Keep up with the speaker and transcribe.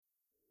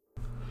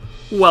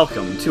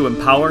Welcome to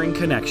Empowering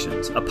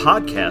Connections, a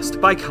podcast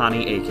by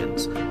Connie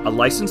Akins, a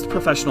licensed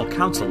professional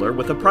counselor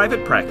with a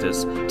private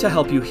practice to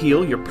help you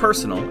heal your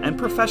personal and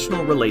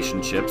professional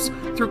relationships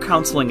through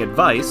counseling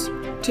advice,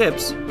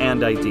 tips,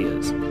 and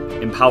ideas.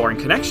 Empowering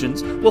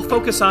Connections will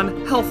focus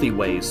on healthy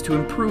ways to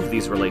improve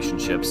these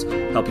relationships,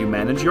 help you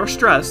manage your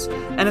stress,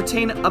 and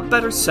attain a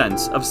better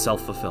sense of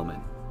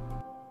self-fulfillment.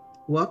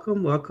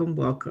 Welcome, welcome,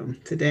 welcome.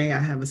 Today I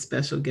have a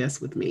special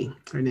guest with me.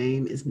 Her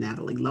name is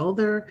Natalie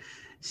Lowther.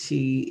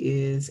 She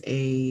is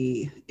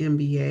a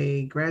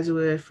MBA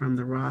graduate from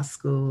the Ross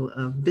School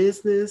of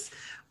Business,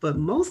 but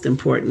most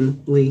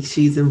importantly,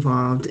 she's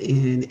involved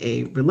in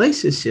a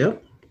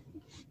relationship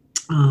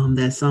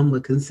that some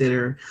would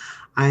consider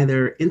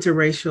either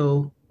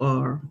interracial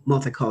or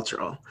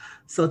multicultural.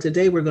 So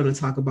today we're going to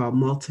talk about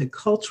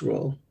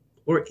multicultural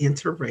or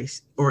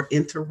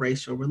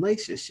interracial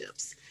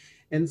relationships.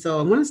 And so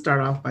I want to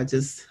start off by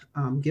just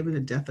giving a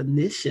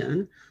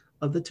definition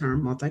of the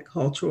term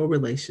multicultural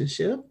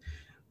relationship,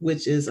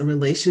 which is a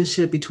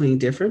relationship between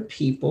different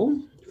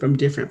people from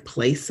different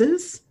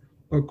places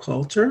or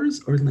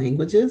cultures or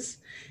languages.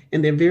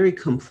 And they're very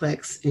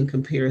complex in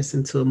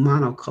comparison to a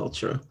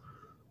monocultural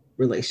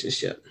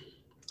relationship.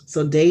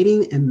 So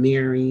dating and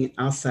marrying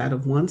outside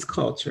of one's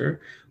culture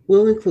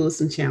will include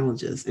some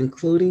challenges,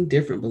 including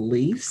different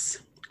beliefs,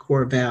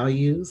 core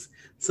values,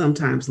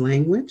 sometimes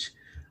language,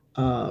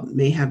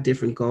 may have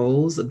different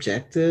goals,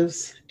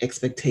 objectives,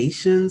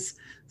 expectations,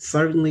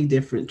 certainly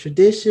different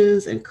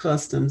traditions and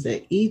customs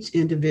that each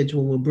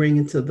individual will bring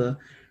into the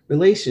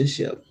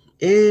relationship.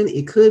 And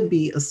it could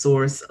be a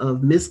source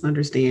of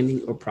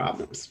misunderstanding or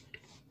problems.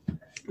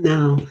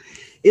 Now,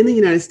 in the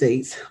United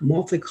States,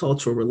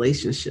 multicultural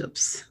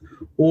relationships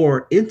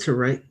or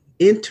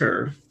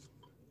interracial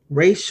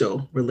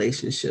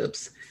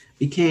relationships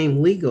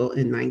became legal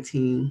in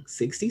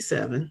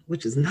 1967,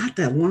 which is not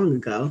that long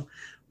ago.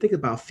 I think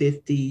about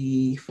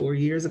 54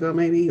 years ago,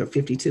 maybe, or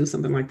 52,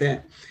 something like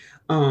that.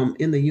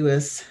 In the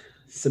U.S.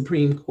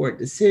 Supreme Court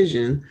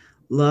decision,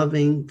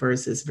 Loving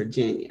versus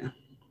Virginia.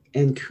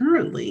 And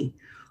currently,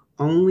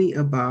 only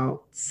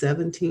about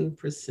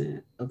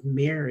 17% of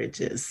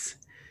marriages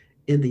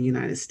in the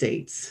United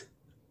States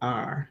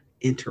are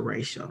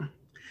interracial.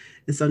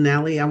 And so,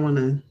 Natalie, I want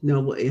to know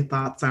what your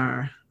thoughts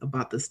are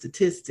about the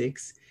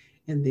statistics,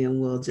 and then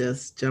we'll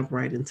just jump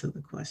right into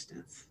the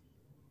questions.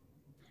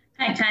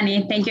 Hi,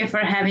 Connie. Thank you for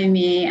having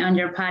me on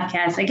your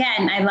podcast.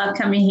 Again, I love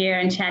coming here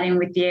and chatting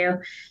with you.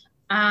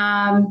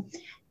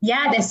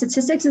 The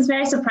statistics is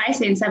very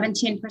surprising.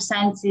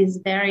 17% is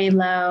very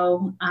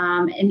low.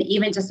 And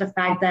even just the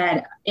fact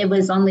that it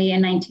was only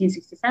in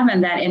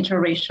 1967 that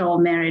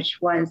interracial marriage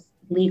was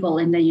legal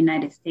in the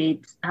United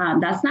States.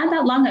 That's not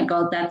that long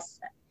ago. That's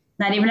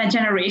not even a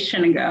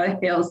generation ago, it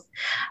feels.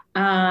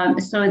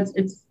 So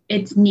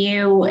it's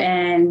new.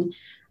 And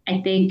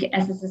I think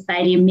as a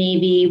society,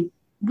 maybe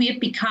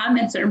we've become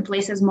in certain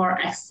places more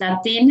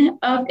accepting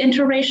of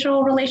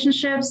interracial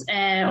relationships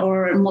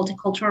or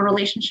multicultural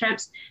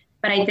relationships,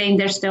 but I think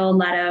there's still a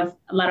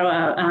lot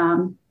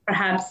of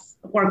perhaps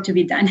work to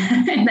be done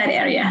in that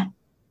area.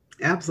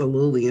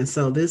 Absolutely. And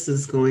so this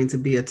is going to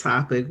be a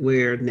topic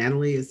where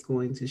Natalie is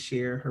going to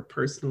share her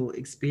personal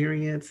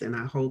experience, and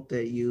I hope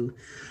that you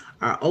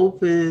are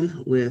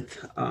open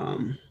with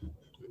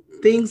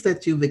things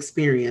that you've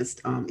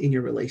experienced in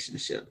your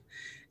relationship.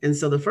 And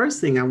so the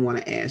first thing I want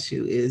to ask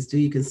you is, do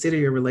you consider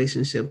your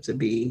relationship to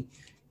be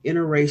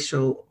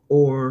interracial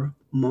or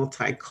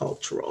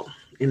multicultural?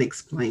 And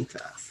explain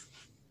to us.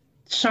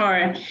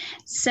 Sure.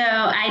 So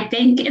I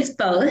think it's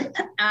both.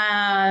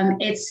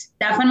 It's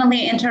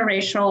definitely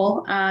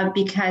interracial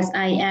because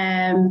I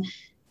am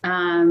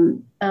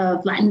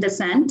of Latin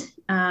descent.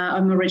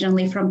 I'm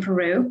originally from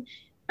Peru.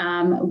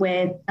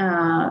 We're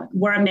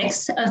a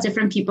mix of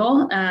different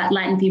people.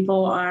 Latinx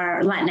people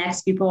are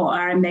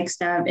a mix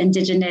of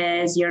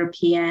indigenous,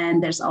 European.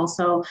 There's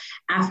also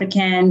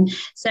African.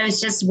 So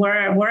it's just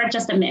we're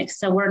just a mix.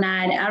 So we're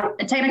not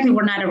technically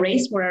we're not a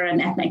race. We're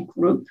an ethnic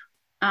group.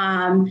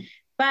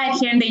 But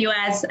here in the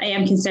U.S., I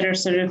am considered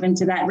sort of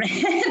into that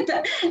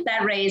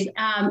race.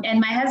 And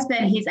my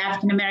husband, he's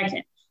African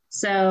American.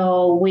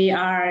 So we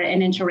are an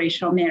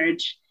interracial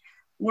marriage.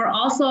 We're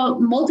also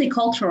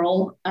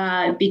multicultural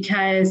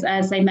because,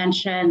 as I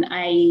mentioned,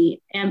 I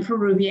am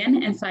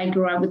Peruvian. And so I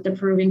grew up with the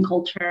Peruvian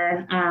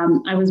culture.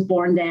 I was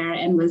born there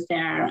and was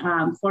there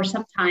for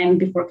some time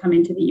before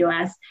coming to the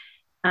US.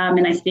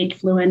 And I speak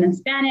fluent in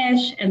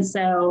Spanish. And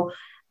so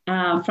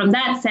from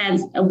that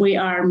sense, we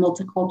are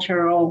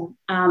multicultural.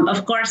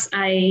 Of course,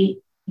 I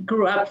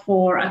grew up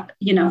for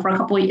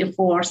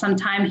some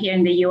time here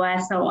in the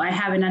US. So I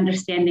have an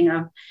understanding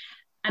of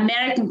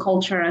American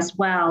culture as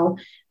well.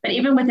 But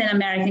even within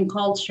American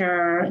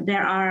culture,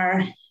 there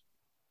are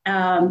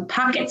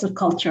pockets of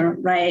culture,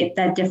 right,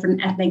 that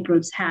different ethnic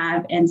groups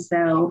have. And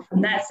so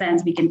from that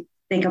sense, we can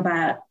think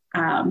that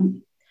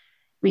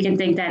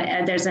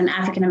there's an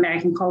African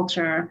American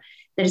culture.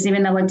 There's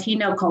even a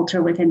Latino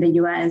culture within the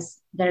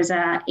US. There's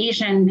a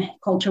Asian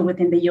culture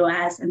within the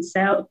US. And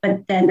so,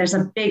 but then there's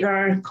a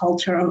bigger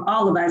culture of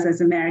all of us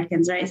as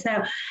Americans, right?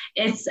 So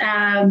it's,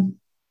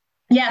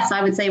 yes,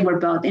 I would say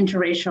we're both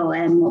interracial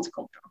and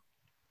multicultural.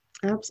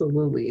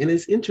 Absolutely. And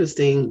it's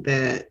interesting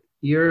that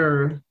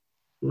you're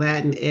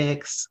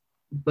Latinx,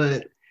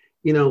 but,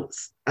 you know,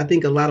 I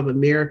think a lot of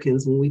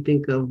Americans, when we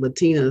think of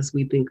Latinas,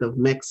 we think of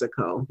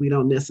Mexico. We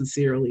don't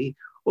necessarily,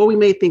 or we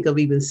may think of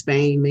even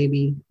Spain,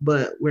 maybe,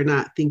 but we're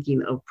not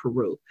thinking of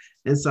Peru.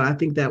 And so I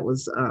think that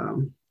was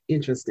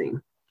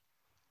interesting.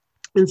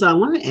 And so I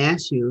want to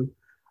ask you,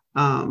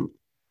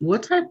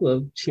 what type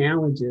of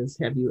challenges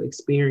have you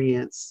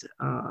experienced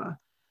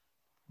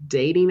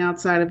dating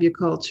outside of your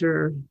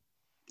culture?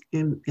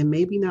 And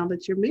maybe now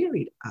that you're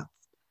married,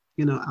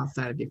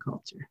 outside of your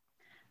culture.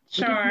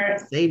 Sure.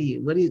 What say to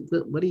you?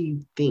 What do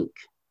you think?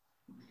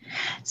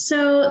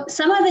 So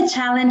some of the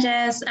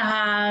challenges,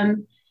 I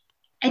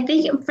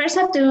think first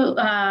have to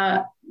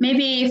I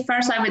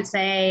would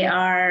say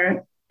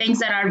are things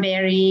that are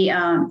very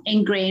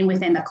ingrained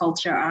within the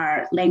culture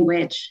are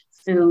language,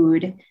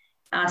 food,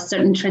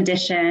 certain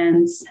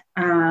traditions,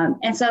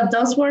 and so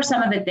those were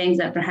some of the things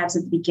that perhaps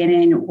at the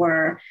beginning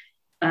were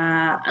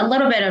a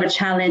little bit of a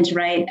challenge,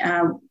 right?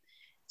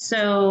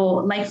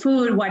 So like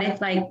food, what if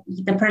like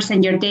the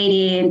person you're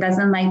dating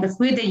doesn't like the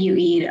food that you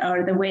eat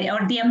or the way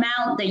or the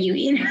amount that you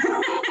eat?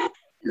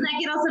 That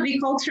can also be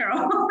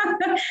cultural.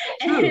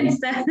 And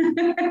so,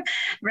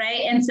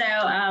 right? And so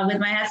with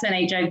my husband,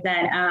 I joke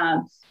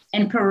that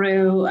in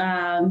Peru,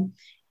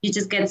 you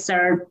just get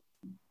served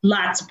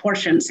lots of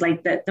portions,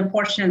 like the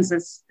portions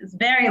is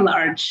very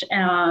large.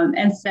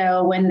 And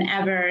so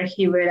whenever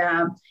he would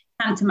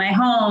come to my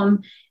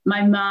home,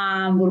 my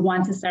mom would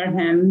want to serve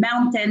him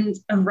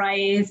mountains of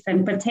rice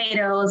and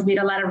potatoes. We eat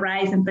a lot of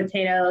rice and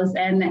potatoes,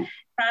 and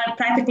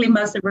practically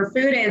most of her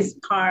food is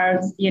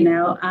carbs,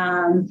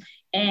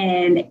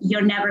 and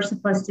you're never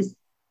supposed to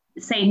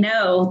say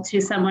no to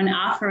someone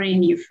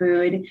offering you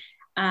food.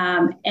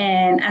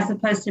 And as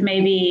opposed to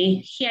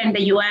maybe here in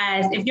the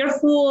US, if you're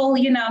full,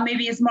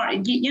 maybe it's more,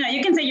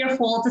 you can say you're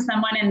full to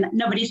someone and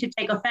nobody should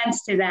take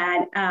offense to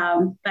that.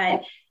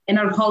 But in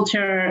our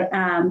culture,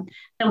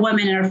 the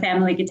women in our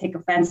family could take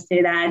offense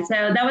to that.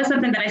 So that was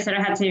something that I sort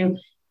of had to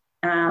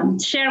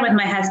share with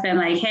my husband,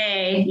 like,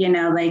 hey,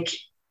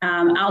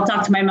 I'll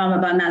talk to my mom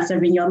about not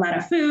serving you a lot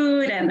of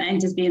food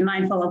and just being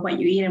mindful of what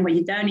you eat and what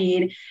you don't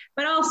eat.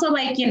 But also,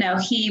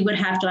 he would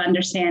have to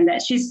understand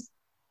that she's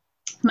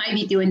might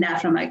be doing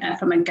that from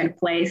a good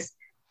place.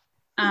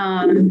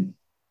 And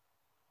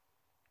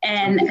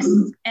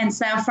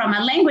so from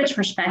a language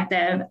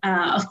perspective,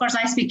 of course,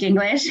 I speak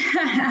English,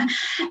 and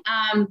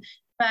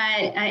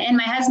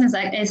my husband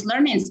is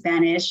learning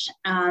Spanish.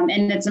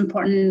 And it's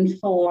important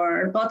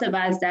for both of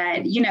us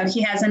that,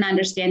 he has an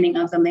understanding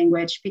of the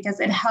language because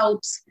it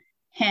helps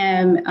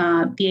him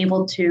be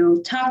able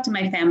to talk to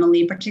my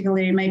family,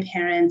 particularly my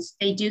parents.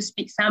 They do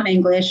speak some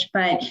English,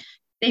 but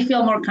they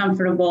feel more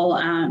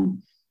comfortable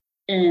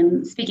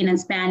in speaking in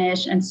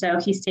Spanish. And so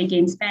he's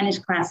taking Spanish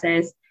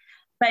classes.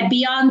 But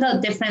beyond the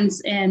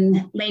difference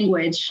in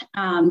language,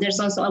 there's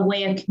also a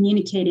way of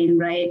communicating,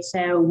 right?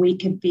 So we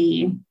could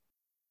be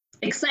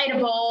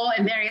excitable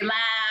and very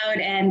loud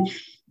and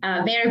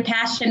very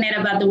passionate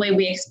about the way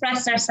we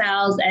express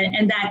ourselves.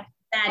 And that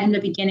in the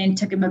beginning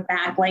took him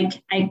aback.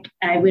 Like I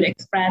would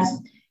express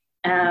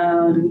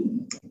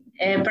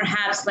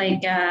perhaps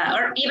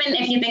or even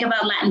if you think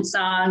about Latin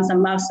songs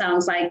and love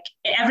songs, like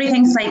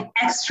everything's like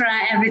extra,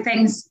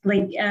 everything's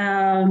like,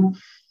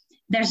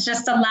 there's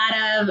just a lot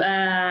of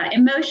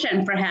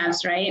emotion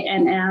perhaps, right?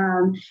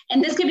 And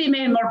this could be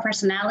maybe more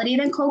personality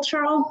than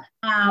cultural,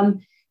 but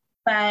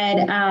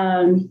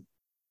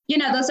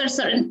those are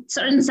certain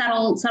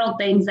subtle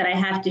things that I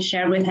have to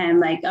share with him,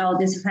 like, oh,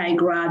 this is how I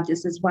grew up,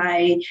 this is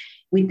why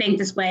we think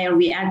this way or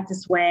we act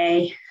this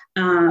way.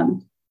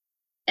 And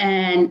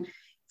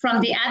from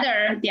the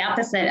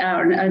opposite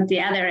or the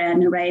other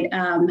end, right?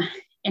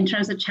 In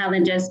terms of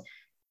challenges,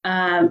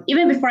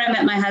 even before I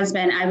met my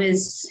husband,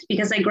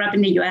 because I grew up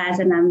in the US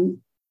and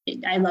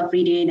I love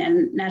reading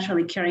and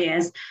naturally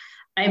curious.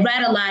 I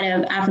read a lot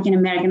of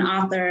African-American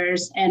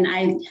authors, and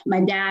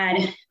my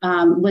dad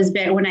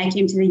when I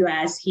came to the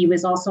US, he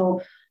was also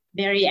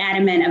very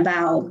adamant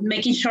about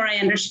making sure I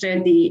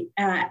understood the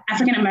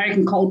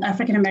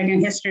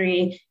African-American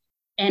history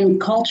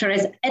and culture.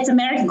 It's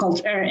American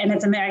culture and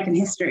it's American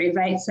history,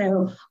 right?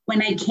 So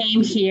when I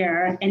came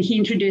here and he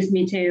introduced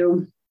me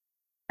to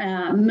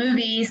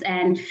movies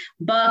and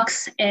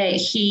books,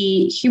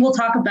 he will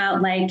talk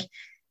about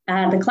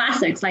the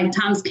classics like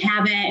Tom's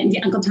Cabin,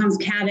 the Uncle Tom's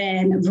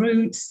Cabin,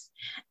 Roots.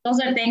 Those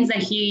are things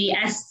that he,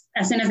 as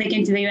soon as I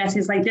came to the US,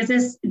 he's like, this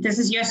is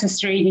US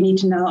history. You need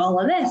to know all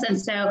of this.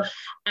 And so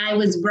I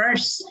was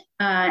versed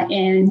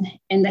in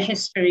the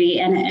history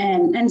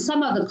and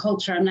some of the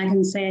culture. I'm not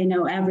going to say I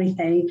know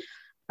everything.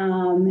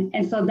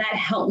 And so that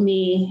helped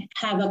me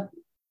have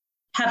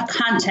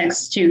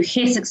context to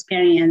his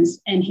experience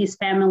and his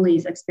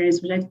family's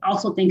experience, which I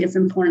also think is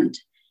important.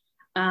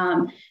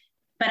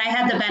 but I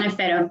had the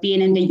benefit of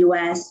being in the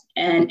US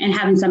and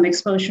having some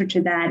exposure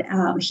to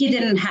that. He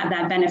didn't have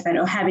that benefit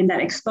of having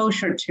that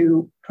exposure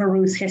to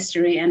Peru's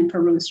history and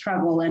Peru's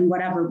struggle and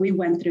whatever we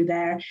went through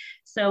there.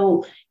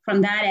 So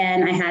from that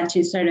end, I had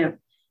to sort of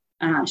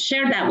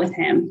share that with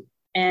him.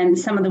 And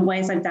some of the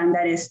ways I've done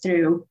that is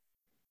through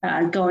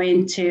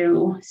going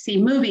to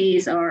see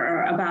movies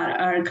or about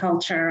our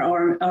culture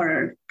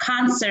or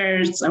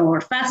concerts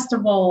or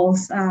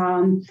festivals.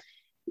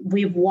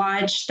 We've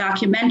watched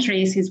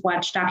documentaries. He's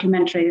watched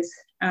documentaries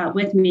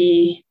with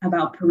me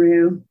about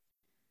Peru.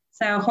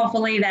 So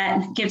hopefully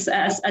that gives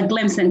us a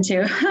glimpse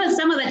into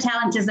some of the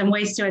challenges and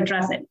ways to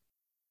address it.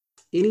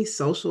 Any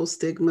social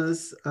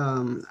stigmas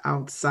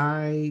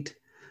outside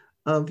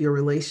of your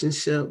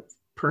relationship,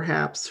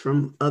 perhaps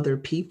from other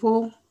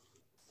people?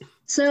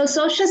 So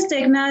social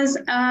stigmas,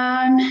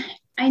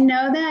 I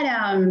know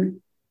that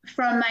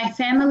from my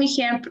family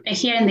here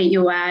in the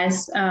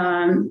US,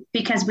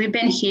 because we've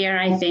been here,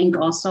 I think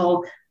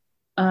also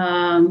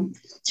 2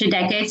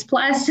 decades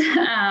plus.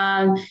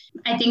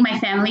 I think my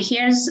family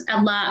here is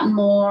a lot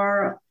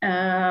more,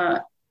 I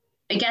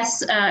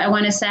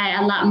want to say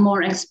a lot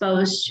more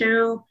exposed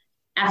to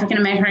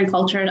African-American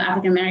culture,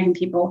 African-American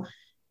people.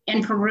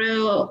 In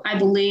Peru, I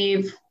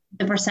believe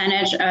the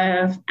percentage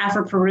of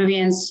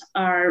Afro-Peruvians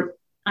are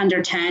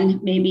under 10,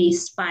 maybe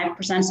 5%,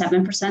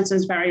 7%, so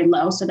it's very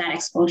low. So that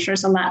exposure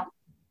is a lot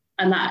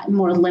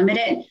more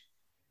limited.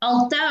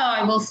 Although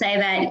I will say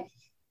that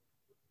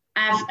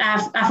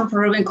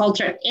Afro-Peruvian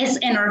culture is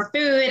in our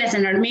food, it's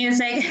in our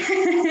music,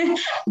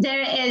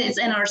 it's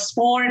in our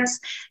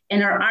sports,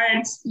 in our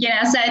arts,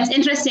 so it's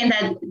interesting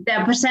that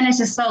the percentage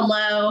is so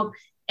low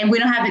and we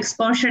don't have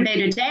exposure day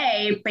to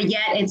day, but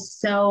yet it's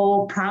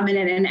so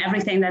prominent in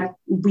everything that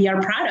we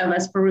are proud of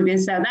as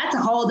Peruvians. So that's a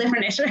whole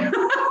different issue.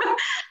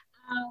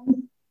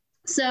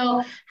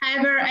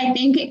 However, I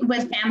think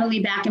with family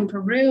back in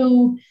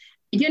Peru,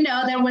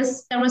 there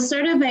was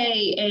sort of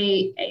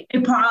a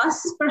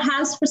pause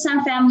perhaps for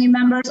some family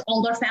members,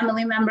 older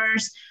family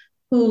members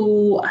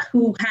who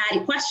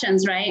had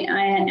questions, right?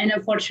 And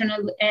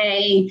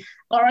unfortunately,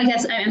 or I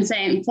guess I'm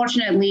saying,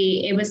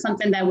 fortunately, it was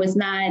something that was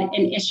not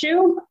an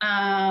issue.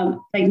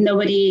 Like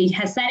nobody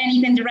has said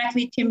anything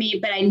directly to me,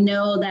 but I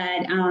know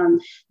that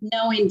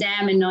knowing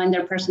them and knowing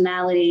their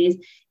personalities,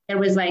 there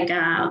was like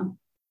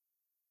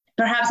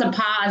perhaps a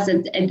pause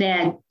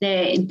that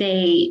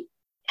they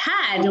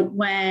had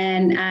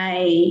when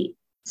I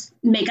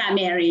got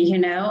married,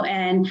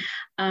 and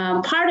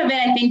part of it,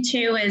 I think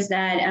too, is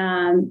that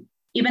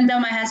even though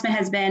my husband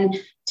has been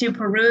to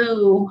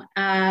Peru,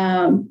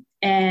 and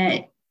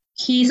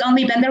he's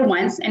only been there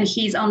once and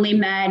he's only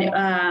met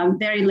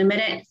very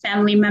limited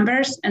family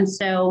members. And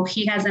so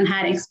he hasn't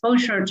had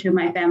exposure to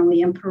my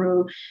family in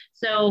Peru.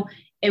 So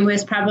it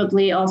was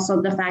probably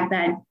also the fact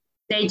that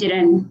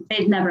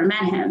they'd never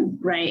met him,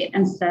 right?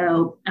 And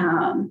so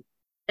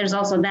there's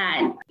also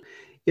that.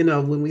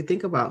 When we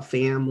think about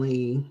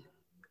family,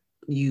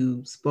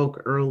 you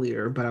spoke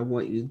earlier, but I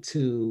want you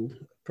to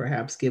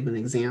perhaps give an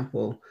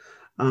example.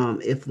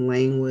 If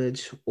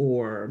language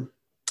or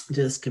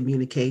just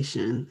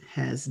communication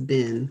has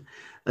been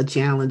a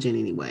challenge in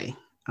any way.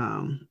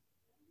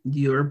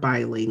 You're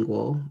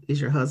bilingual. You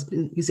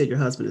said your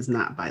husband is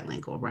not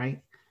bilingual,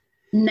 right?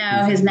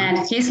 No, he's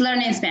not. He's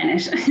learning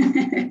Spanish.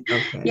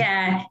 Okay.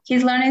 Yeah,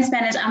 he's learning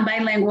Spanish. I'm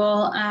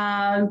bilingual.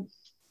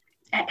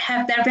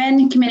 Have there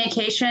been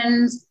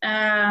communications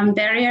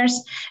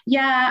barriers?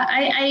 Yeah,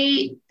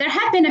 there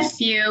have been a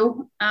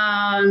few.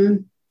 I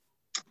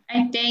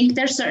think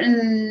there's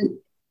certain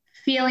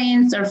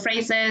feelings or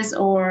phrases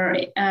or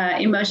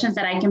emotions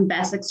that I can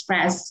best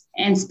express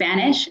in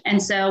Spanish.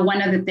 And so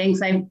one of the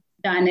things I've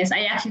done is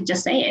I actually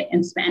just say it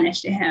in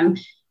Spanish to him.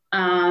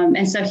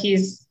 And so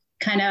he's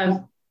kind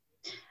of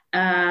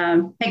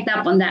picked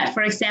up on that.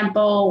 For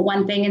example,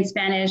 one thing in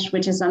Spanish,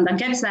 which is on the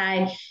good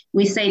side,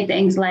 we say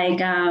things like,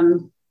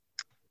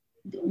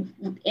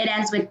 it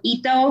ends with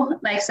ito,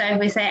 like, so if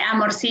we say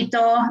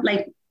amorcito,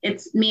 like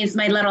it means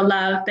my little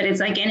love, but it's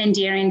like an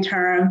endearing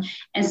term.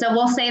 And so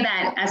we'll say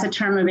that as a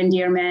term of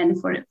endearment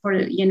for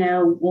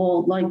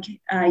we'll like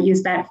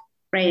use that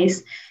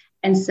phrase.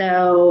 And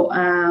so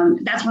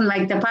that's from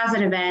like the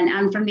positive end.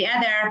 And from the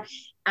other,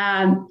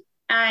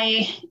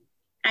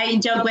 I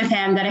joke with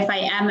him that if I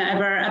am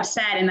ever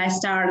upset and I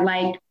start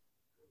like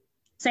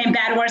saying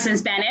bad words in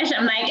Spanish,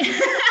 I'm like,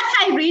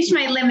 I reached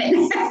my limit.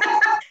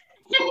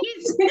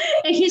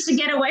 and he should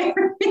get away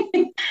from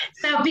me.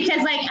 So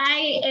because like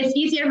it's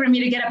easier for me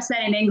to get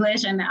upset in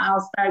English and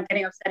I'll start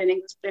getting upset in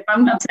English. But if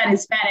I'm upset in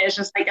Spanish,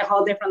 it's like a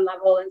whole different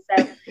level. And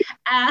so,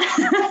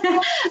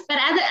 but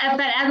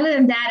other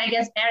than that, I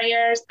guess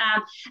barriers,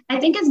 I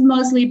think it's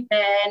mostly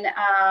been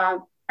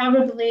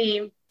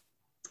probably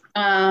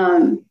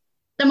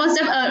the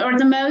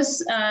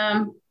most,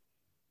 I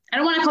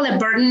don't want to call it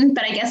burden,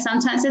 but I guess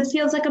sometimes it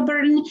feels like a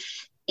burden,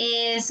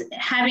 is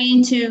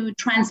having to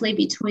translate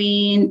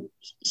between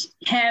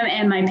him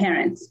and my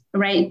parents,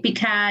 right?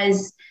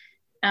 Because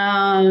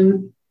I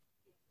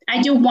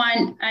do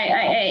want,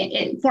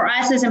 for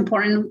us, it's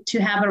important to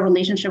have a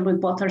relationship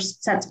with both our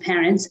sets of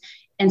parents.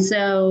 And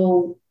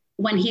so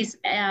when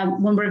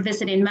we're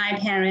visiting my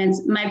parents,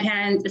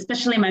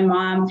 especially my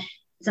mom,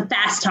 is a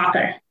fast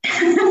talker.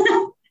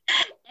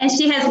 And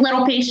she has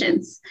little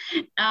patience.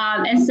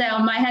 And so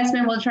my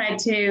husband will try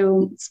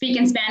to speak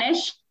in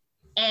Spanish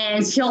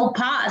and she'll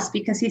pause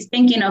because he's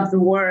thinking of the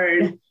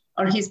word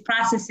or he's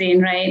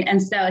processing, right?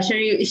 And so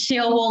she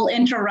will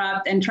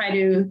interrupt and try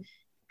to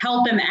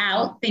help him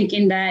out,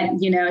 thinking that,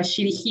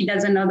 he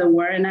doesn't know the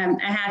word. And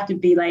I have to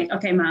be like,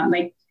 okay, mom,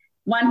 like,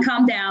 one,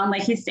 calm down,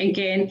 like he's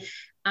thinking.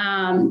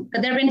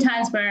 But there have been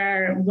times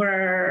where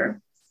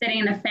we're sitting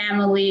in a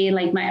family,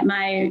 like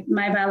my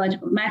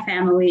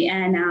family,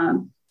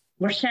 and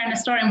we're sharing a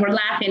story and we're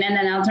laughing, and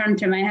then I'll turn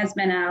to my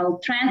husband, I'll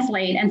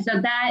translate. And so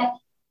that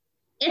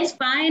it's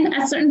fine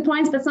at certain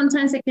points, but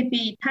sometimes it could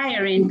be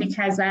tiring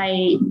because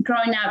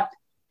growing up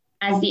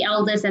as the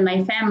eldest in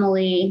my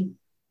family,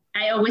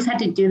 I always had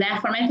to do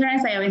that for my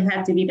parents. I always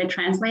had to be the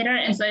translator.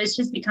 And so it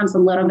just becomes a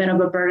little bit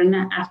of a burden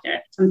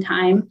after some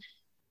time.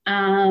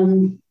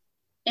 And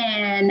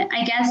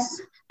I guess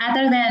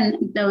other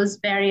than those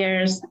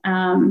barriers,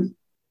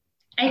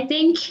 I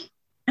think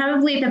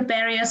probably the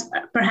barriers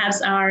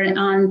perhaps are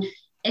on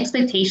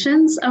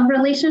expectations of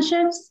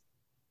relationships.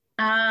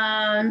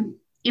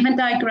 Even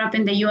though I grew up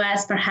in the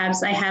US,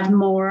 perhaps I have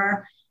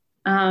more,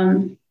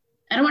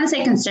 I don't want to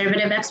say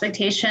conservative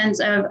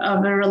expectations of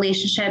a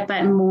relationship,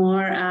 but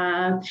more,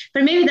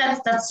 but maybe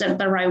that's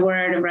the right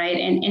word, right?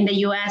 And in the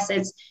US,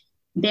 it's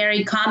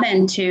very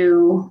common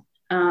to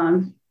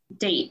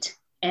date.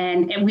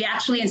 And we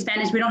actually, in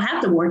Spanish, we don't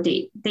have the word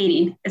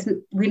dating.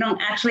 We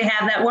don't actually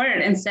have that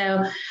word. And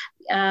so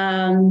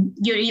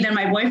you're either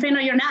my boyfriend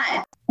or you're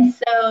not. And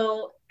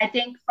so I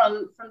think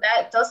from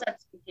those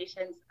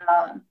expectations,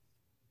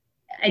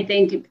 I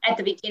think at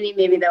the beginning,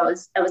 maybe that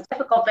was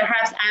difficult.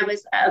 Perhaps I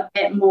was a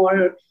bit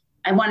more,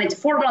 I wanted to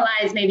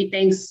formalize maybe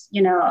things,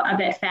 a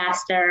bit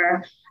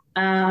faster.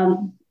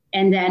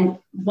 And then,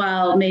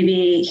 well,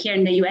 maybe here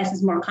in the US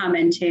is more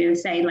common to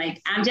say,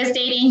 like, I'm just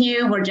dating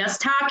you, we're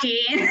just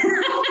talking.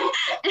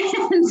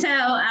 And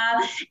so,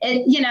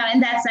 in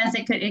that sense,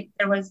 it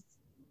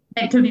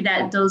could be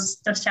that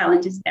those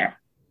challenges there.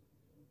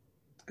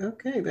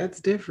 Okay, that's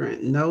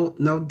different.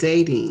 No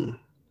dating.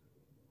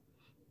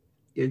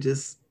 You're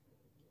just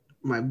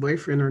my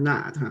boyfriend or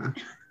not, huh?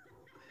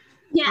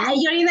 Yeah,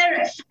 you're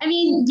either,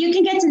 you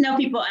can get to know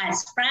people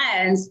as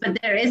friends, but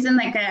there isn't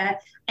like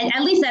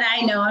at least that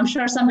I know, I'm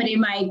sure somebody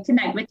might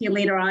connect with you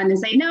later on and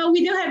say, no,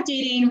 we do have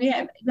dating. We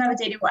have a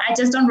dating. I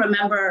just don't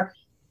remember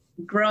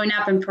growing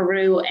up in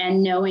Peru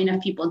and knowing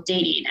of people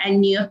dating. I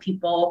knew of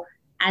people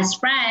as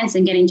friends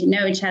and getting to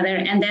know each other.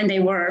 And then they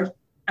were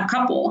a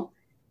couple.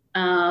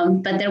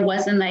 But there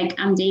wasn't like,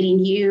 I'm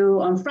dating you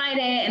on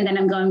Friday and then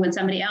I'm going with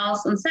somebody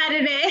else on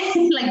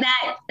Saturday. Like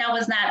that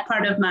was not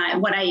part of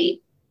what I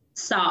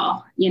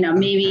saw.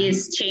 Maybe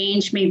it's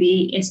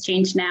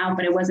changed now,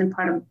 but it wasn't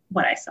part of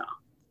what I saw.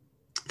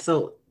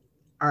 So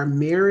our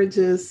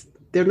marriages,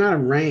 they're not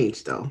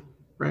arranged though,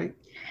 right?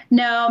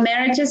 No,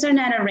 marriages are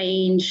not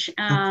arranged.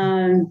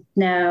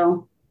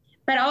 No.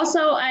 But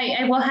also,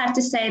 I will have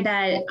to say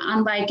that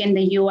unlike in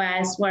the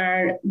US,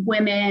 where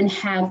women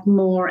have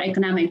more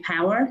economic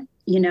power,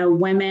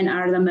 women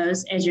are the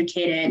most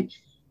educated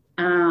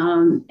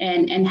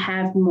and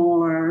have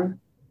more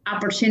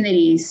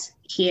opportunities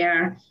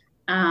here.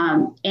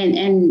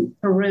 In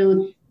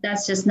Peru,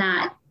 that's just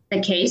not the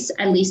case,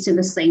 at least to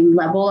the same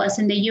level as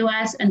in the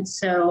US. And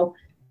so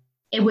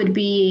it would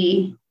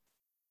be,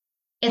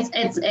 it's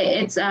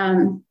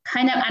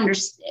kind of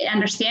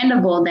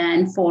understandable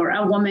then for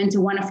a woman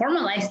to want to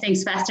formalize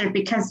things faster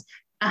because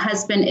a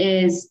husband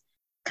is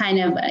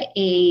kind of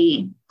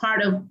a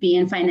part of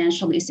being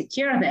financially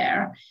secure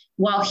there.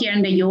 While here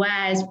in the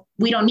US,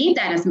 we don't need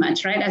that as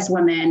much, right, as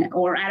women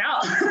or at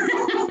all.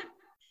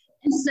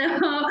 And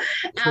so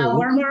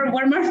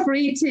we're more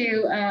free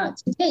to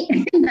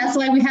date. That's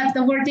why we have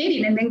the word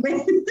dating in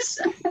English.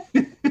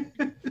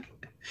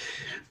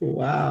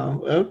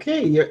 Wow.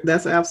 Okay.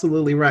 That's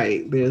absolutely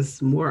right.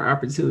 There's more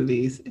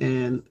opportunities.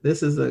 And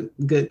this is a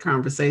good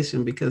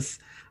conversation because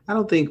I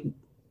don't think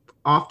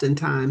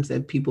oftentimes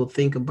that people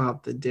think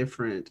about the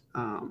different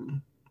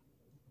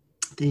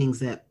things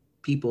that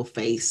people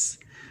face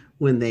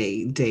when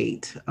they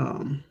date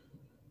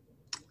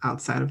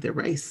outside of their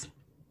race.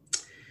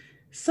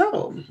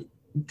 So,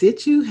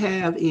 did you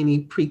have any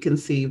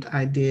preconceived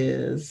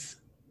ideas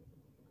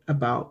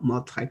about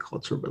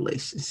multicultural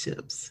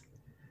relationships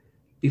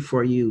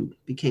before you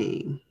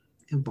became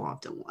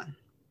involved in one?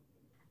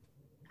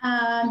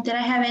 Did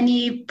I have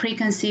any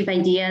preconceived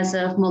ideas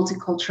of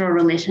multicultural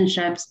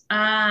relationships?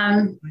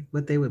 Like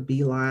what they would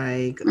be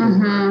like,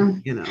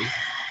 mm-hmm. or,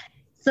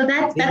 So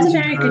that's a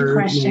very good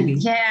question. Maybe.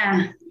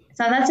 Yeah.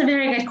 So that's a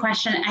very good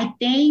question. I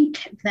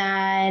think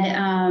that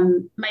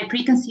my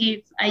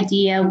preconceived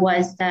idea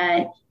was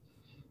that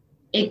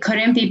it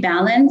couldn't be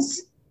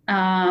balanced.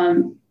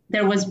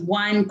 There was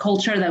one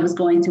culture that was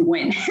going to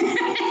win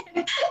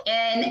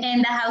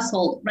in the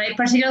household, right?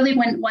 Particularly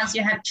once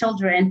you have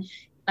children,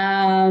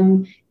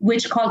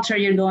 which culture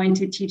you're going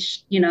to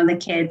teach, the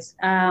kids.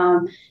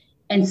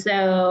 And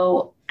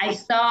so I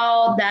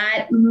saw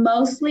that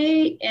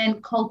mostly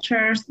in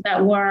cultures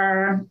that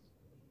were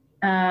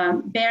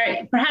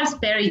perhaps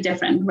very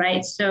different,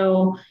 right?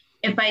 So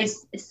if I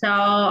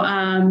saw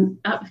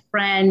a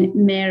friend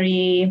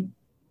marry,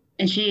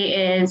 and she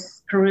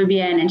is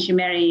Peruvian, and she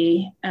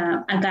married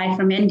a guy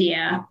from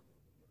India,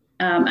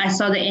 I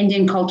saw the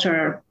Indian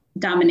culture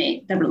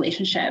dominate the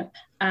relationship.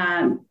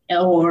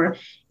 Or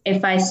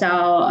if I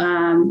saw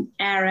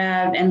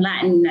Arab and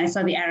Latin, I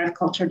saw the Arab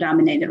culture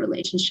dominate the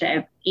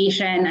relationship.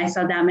 Asian, I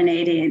saw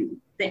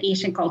dominating the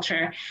Asian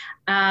culture.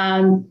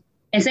 And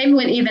same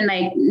with even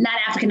like not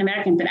African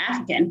American, but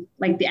African,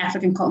 like the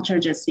African culture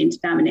just seemed to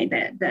dominate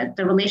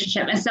the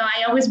relationship. And so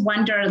I always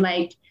wonder,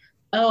 like,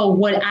 oh,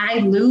 would I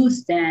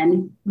lose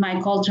then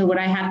my culture? Would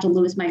I have to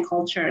lose my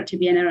culture to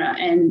be in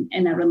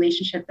a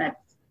relationship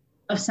that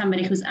of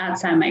somebody who's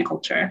outside my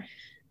culture?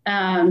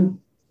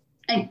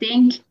 I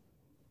think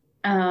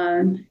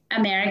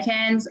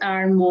Americans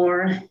are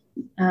more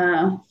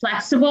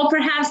flexible,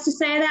 perhaps to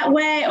say that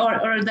way,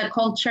 or the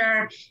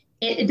culture,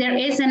 there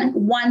isn't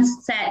one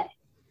set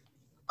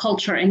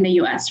culture in the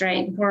US,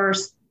 right? We're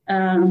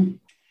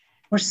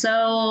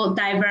so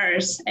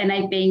diverse. And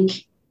I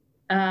think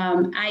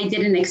I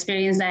didn't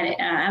experience that.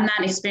 I'm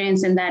not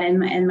experiencing that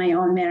in my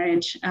own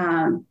marriage.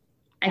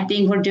 I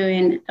think we're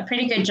doing a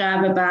pretty good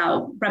job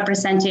about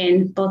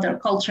representing both our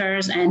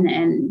cultures,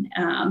 and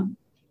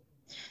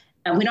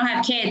we don't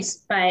have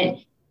kids, but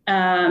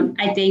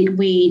I think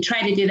we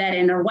try to do that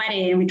in our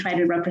wedding. We try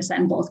to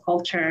represent both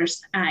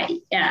cultures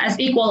as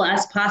equal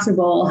as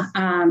possible,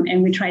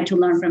 and we try to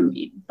learn from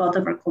both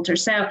of our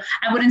cultures. So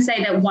I wouldn't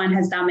say that one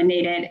has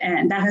dominated,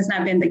 and that has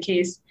not been the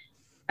case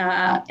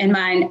in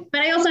mine.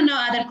 But I also know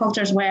other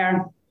cultures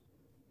where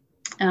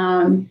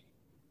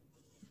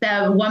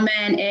the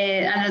woman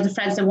is, I know the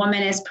friends, the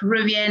woman is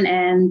Peruvian,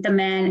 and the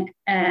man,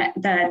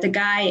 the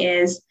guy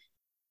is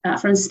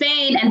from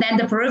Spain, and then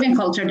the Peruvian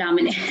culture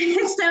dominates.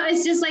 So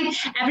it's just like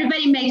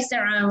everybody makes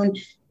their own,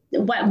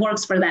 what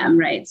works for them,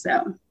 right?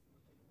 So.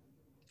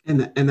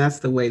 And that's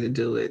the way to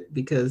do it,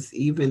 because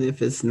even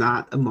if it's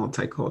not a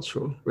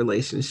multicultural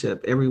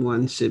relationship,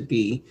 everyone should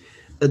be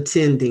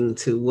attending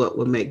to what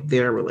would make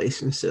their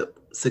relationship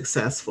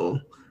successful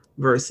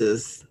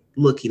versus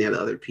looking at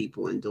other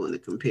people and doing the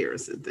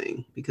comparison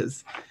thing,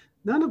 because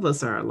none of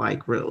us are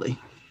alike, really.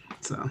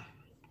 So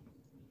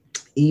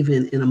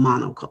even in a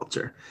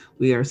monoculture,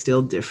 we are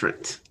still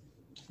different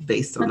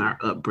based on our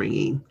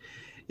upbringing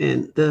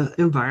and the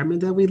environment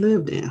that we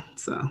lived in.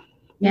 So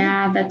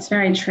yeah, that's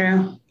very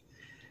true.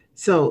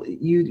 So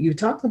you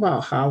talked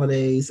about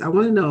holidays. I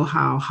want to know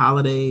how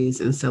holidays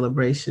and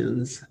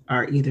celebrations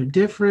are either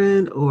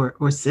different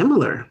or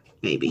similar,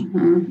 maybe.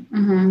 Mm-hmm,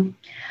 mm-hmm.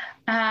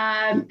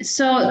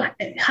 So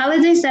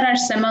holidays that are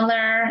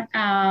similar,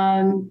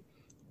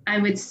 I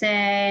would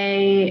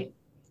say,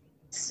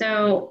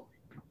 so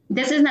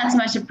this is not so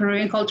much a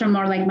Peruvian culture,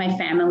 more like my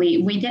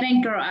family. We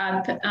didn't grow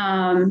up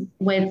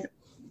with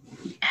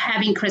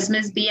having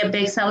Christmas be a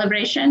big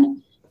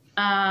celebration.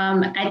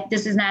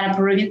 This is not a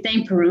Peruvian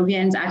thing.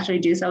 Peruvians actually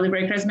do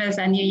celebrate Christmas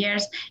and New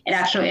Year's. It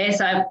actually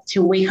is a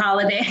 2-week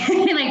holiday.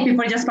 Like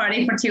people just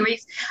party for 2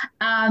 weeks.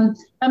 But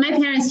my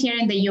parents here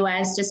in the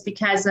US, just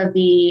because of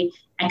the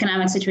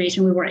economic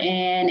situation we were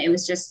in, it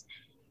was just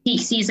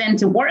peak season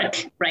to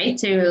work, right?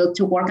 To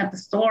work at the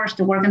stores,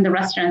 to work in the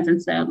restaurants.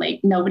 And so like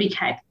nobody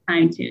had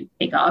time to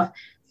take off.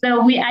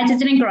 So I just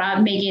didn't grow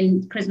up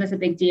making Christmas a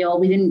big deal.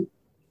 We didn't,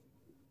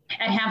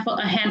 a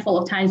handful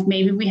of times,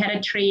 maybe we had a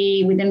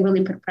tree. We didn't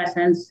really put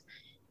presents.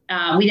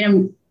 We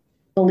didn't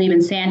believe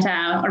in Santa.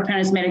 Our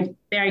parents made it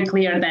very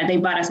clear that they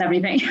bought us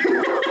everything.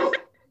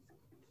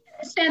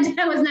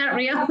 Santa was not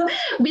real.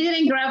 We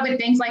didn't grow up with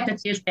things like the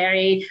Tooth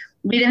Fairy.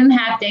 We didn't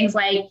have things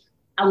like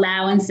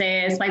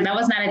allowances. Like that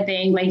was not a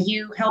thing. Like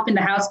you help in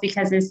the house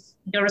because it's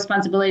your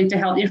responsibility to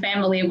help your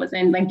family. It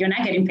wasn't like you're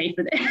not getting paid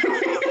for this.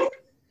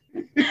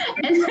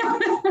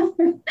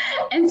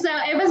 And so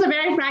it was a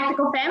very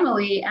practical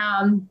family.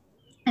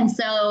 And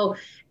so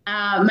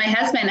my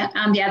husband,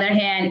 on the other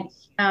hand,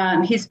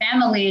 his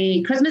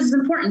family, Christmas is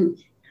important.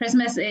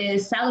 Christmas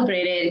is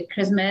celebrated.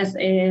 Christmas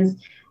is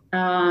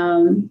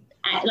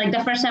like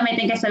the first time I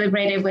think I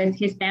celebrated with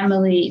his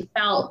family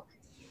felt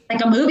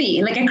like a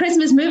movie, like a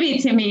Christmas movie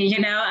to me. You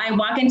know, I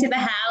walk into the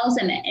house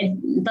and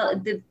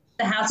the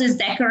house is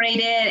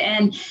decorated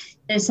and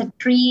there's a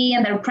tree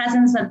and there are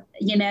presents, at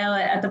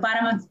the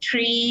bottom of the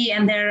tree,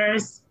 and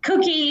there's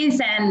cookies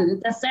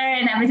and dessert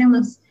and everything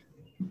looks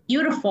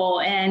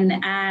beautiful. And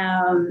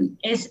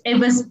it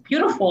was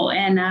beautiful.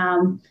 And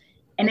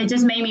it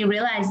just made me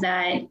realize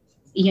that,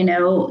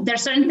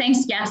 there's certain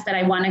things, yes, that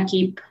I want to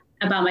keep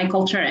about my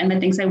culture and the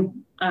things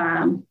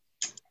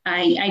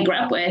I grew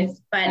up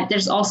with, but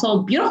there's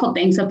also beautiful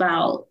things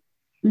about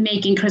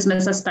making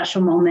Christmas a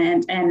special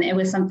moment. And it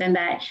was something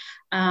that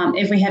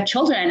if we have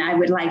children, I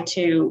would like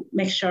to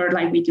make sure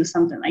like we do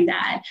something like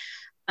that.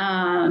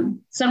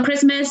 So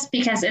Christmas,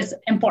 because it's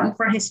important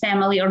for his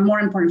family or more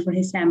important for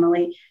his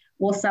family,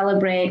 we'll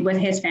celebrate with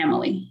his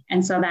family.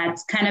 And so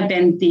that's kind of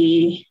been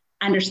the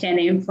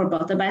understanding for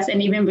both of us.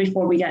 And even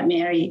before we got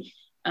married,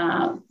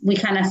 we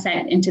kind of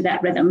set into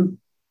that rhythm.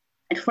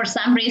 For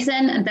some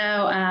reason,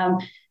 though,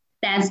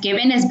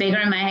 Thanksgiving is bigger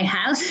in my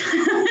house.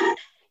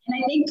 And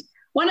I think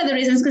one of the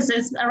reasons, because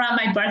it's around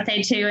my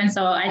birthday too. And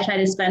so I try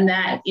to spend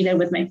that either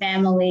with my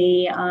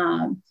family.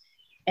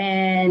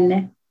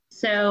 And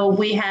so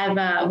we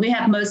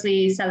have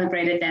mostly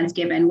celebrated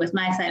Thanksgiving with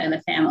my side of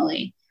the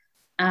family.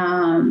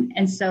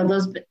 And so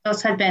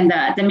those have been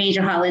the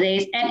major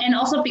holidays. And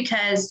also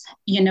because,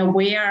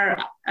 we are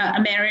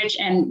a marriage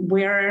and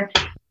we're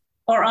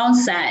our own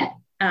set,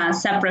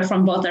 separate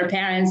from both our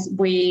parents,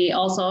 we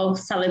also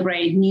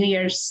celebrate New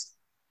Year's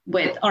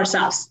with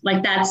ourselves.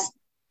 Like that's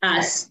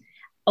us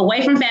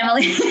away from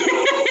family.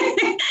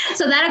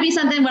 So that'll be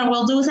something where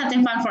we'll do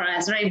something fun for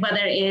us, right?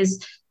 Whether it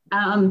is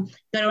go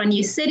to a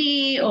new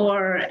city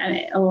or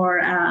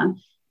go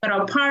to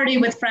a party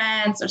with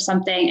friends or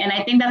something. And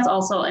I think that's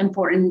also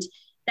important,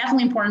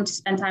 definitely important to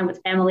spend time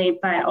with family,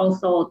 but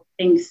also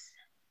things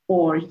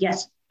for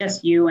just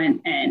you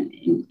and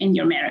in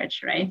your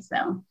marriage, right?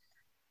 So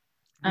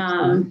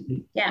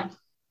yeah.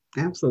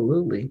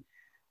 Absolutely.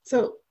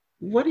 So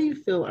what do you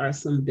feel are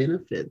some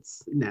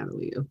benefits,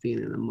 Natalie, of being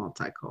in a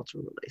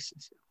multicultural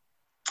relationship?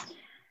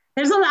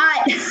 There's a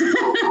lot.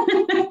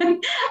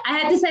 I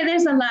had to say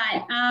there's a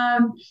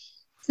lot.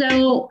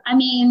 So, I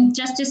mean,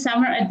 just to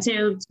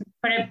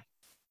put it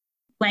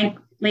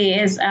blankly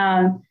is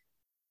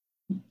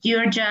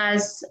you're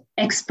just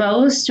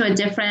exposed to a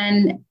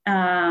different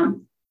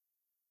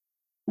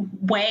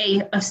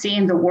way of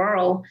seeing the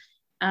world.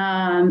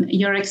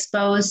 You're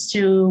exposed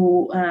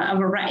to a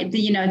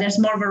variety, there's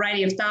more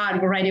variety of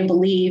thought, variety of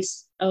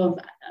beliefs, of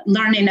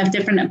learning of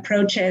different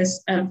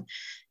approaches of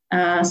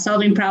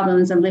solving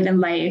problems and living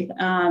life.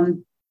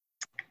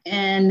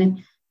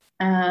 And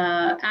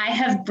I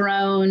have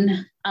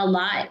grown a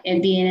lot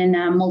in being in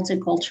a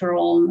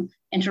multicultural,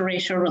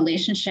 interracial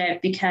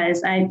relationship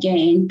because I've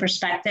gained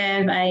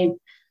perspective. I've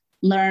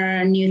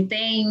learned new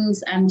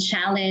things. I'm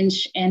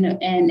challenged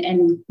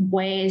in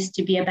ways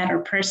to be a better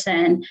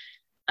person.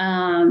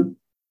 And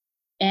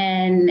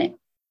I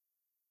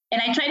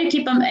try to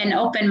keep an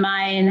open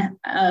mind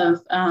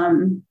of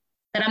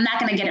that I'm not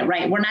going to get it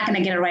right. We're not going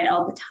to get it right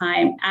all the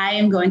time. I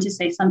am going to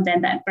say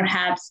something that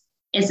perhaps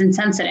is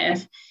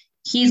insensitive.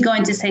 He's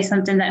going to say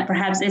something that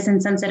perhaps is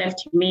insensitive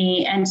to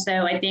me. And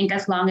so I think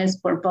as long as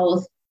we're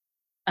both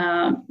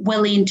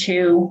willing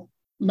to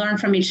learn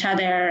from each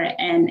other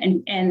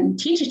and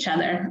teach each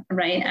other,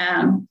 right?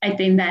 I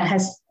think that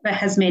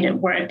has made it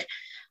work.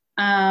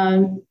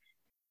 And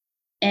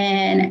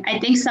I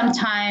think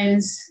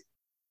sometimes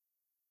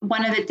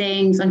one of the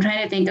things, I'm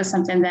trying to think of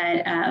something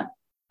that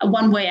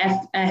one way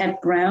I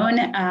have grown.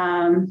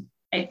 I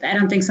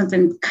don't think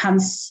something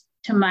comes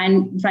to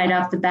mind right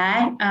off the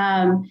bat,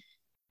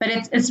 but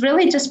it's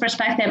really just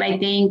perspective. I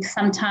think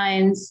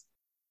sometimes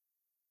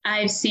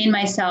I've seen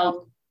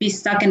myself be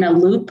stuck in a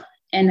loop,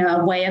 in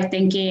a way of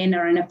thinking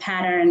or in a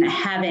pattern, a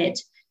habit.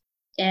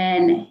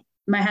 And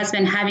my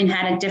husband, having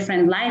had a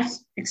different life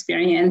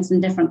experience and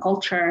different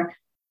culture,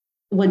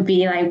 would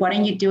be like, why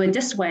don't you do it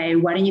this way?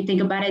 Why don't you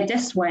think about it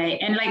this way?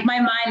 And like, my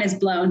mind is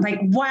blown, like,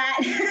 what?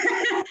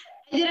 I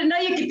didn't know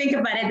you could think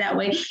about it that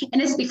way.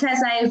 And it's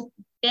because I've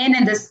been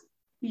in this,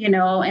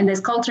 in this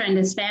culture, in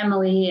this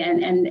family,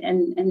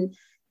 and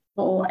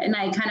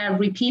I kind of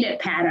repeated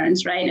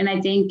patterns, right? And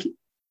I think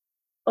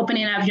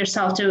opening up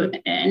yourself to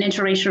an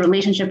interracial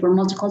relationship or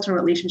multicultural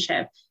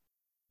relationship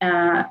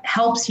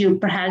helps you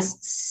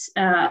perhaps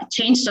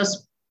change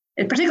those,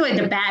 particularly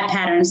the bad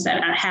patterns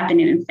that are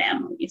happening in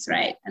families,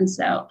 right? And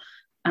so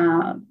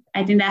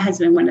I think that has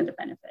been one of the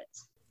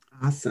benefits.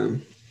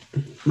 Awesome.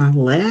 My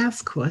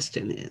last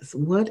question is,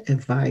 what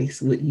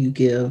advice would you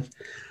give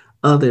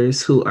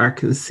others who are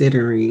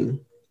considering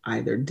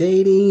either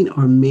dating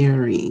or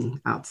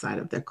marrying outside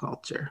of their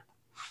culture?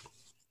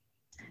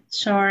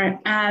 Sure.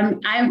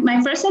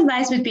 My first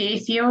advice would be,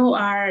 if you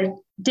are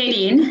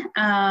dating,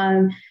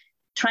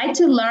 try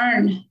to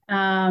learn,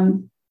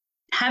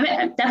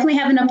 definitely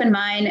have an open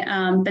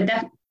mind,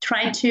 but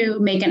try to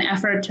make an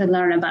effort to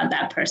learn about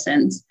that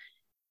person's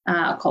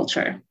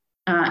culture.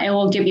 It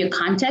will give you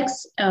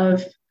context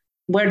of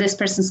where this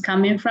person's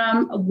coming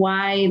from,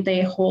 why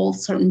they hold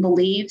certain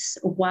beliefs,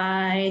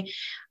 why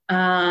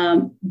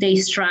they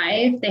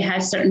strive, they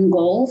have certain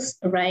goals,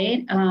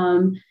 right?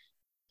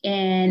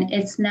 And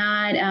it's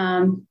not,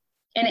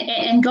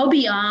 and go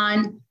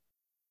beyond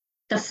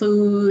the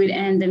food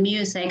and the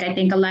music. I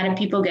think a lot of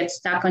people get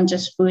stuck on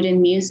just food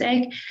and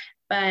music,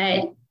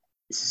 but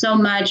so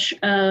much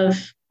of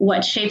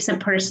what shapes a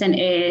person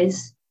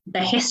is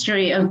the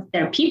history of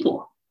their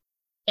people.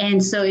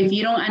 And so if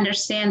you don't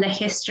understand the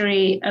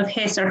history of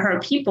his or her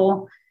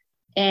people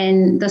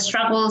and the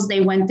struggles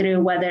they went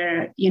through,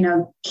 whether,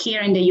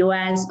 here in the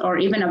US or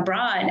even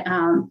abroad,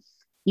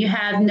 you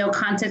have no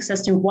context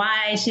as to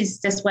why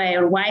she's this way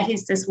or why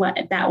he's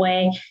that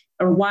way,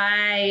 or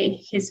why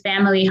his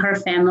family, her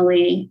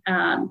family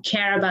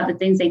care about the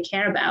things they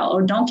care about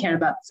or don't care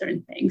about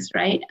certain things,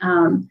 right?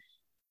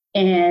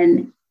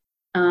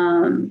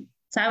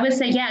 So I would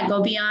say, yeah,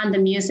 go beyond the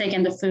music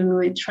and the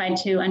food, try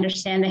to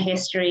understand the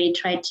history,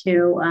 try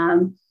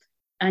to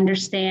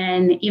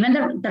understand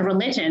even the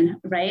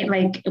religion, right?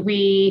 Like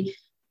we're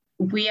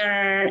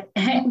interracial,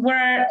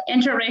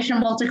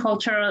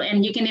 multicultural,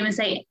 and you can even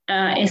say,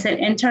 is it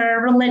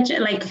interreligion?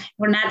 Like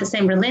we're not the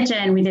same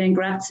religion. We didn't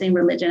grow up the same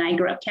religion. I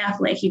grew up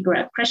Catholic, he grew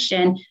up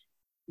Christian,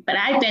 but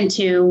I've been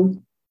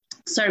to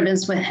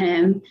service with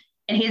him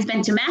and he's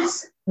been to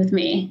mass with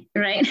me,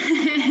 right?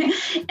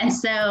 and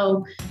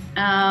so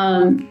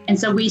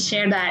we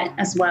share that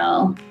as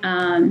well.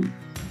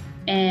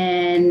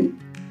 And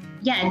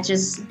yeah,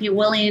 just be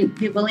willing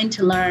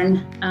to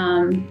learn,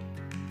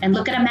 and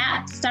look at a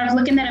map. Start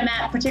looking at a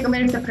map,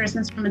 particularly if the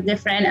person's from a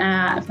different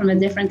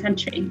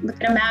country.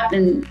 Look at a map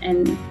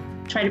and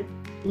try to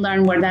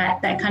learn where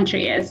that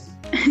country is.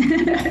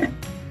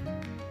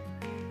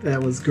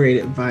 That was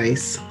great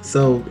advice.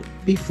 So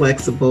be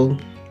flexible,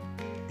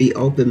 be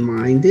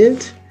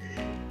open-minded.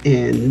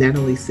 And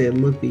Natalie said,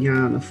 look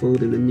beyond the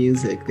food and the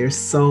music. There's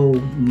so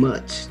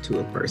much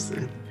to a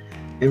person.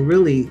 And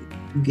really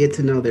get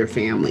to know their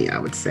family, I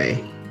would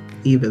say,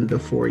 even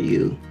before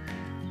you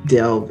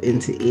delve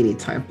into any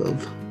type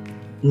of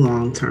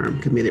long-term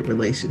committed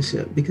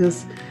relationship,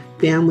 because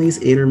families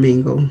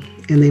intermingle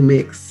and they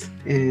mix,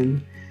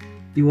 and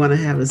you want to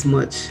have as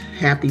much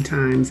happy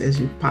times as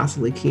you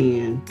possibly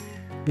can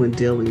when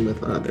dealing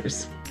with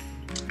others.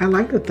 I'd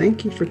like to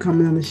thank you for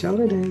coming on the show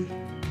today.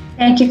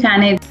 Thank you,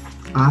 Connie.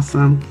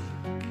 Awesome.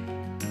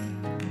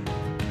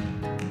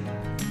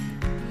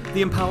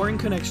 The Empowering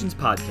Connections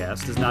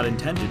podcast is not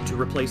intended to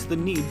replace the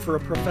need for a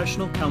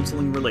professional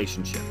counseling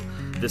relationship.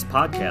 This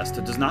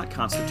podcast does not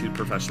constitute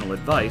professional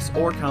advice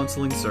or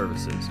counseling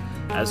services.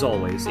 As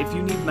always, if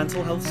you need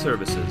mental health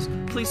services,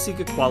 please seek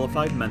a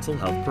qualified mental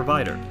health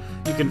provider.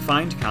 You can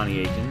find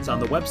Connie Akins on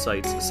the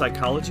websites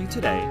Psychology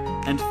Today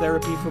and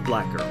Therapy for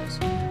Black Girls.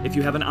 If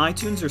you have an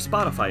iTunes or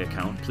Spotify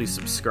account, please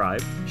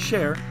subscribe,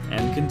 share,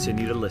 and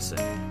continue to listen.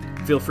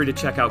 Feel free to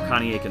check out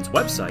Connie Akins'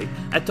 website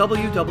at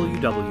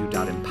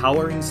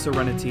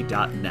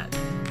www.empoweringserenity.net.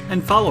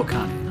 And follow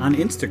Connie on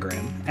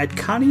Instagram at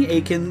Connie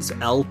Akins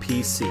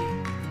LPC.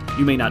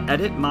 You may not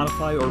edit,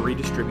 modify, or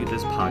redistribute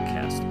this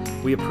podcast.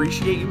 We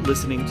appreciate you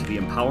listening to the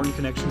Empowering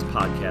Connections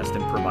podcast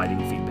and providing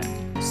feedback.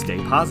 Stay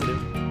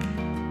positive.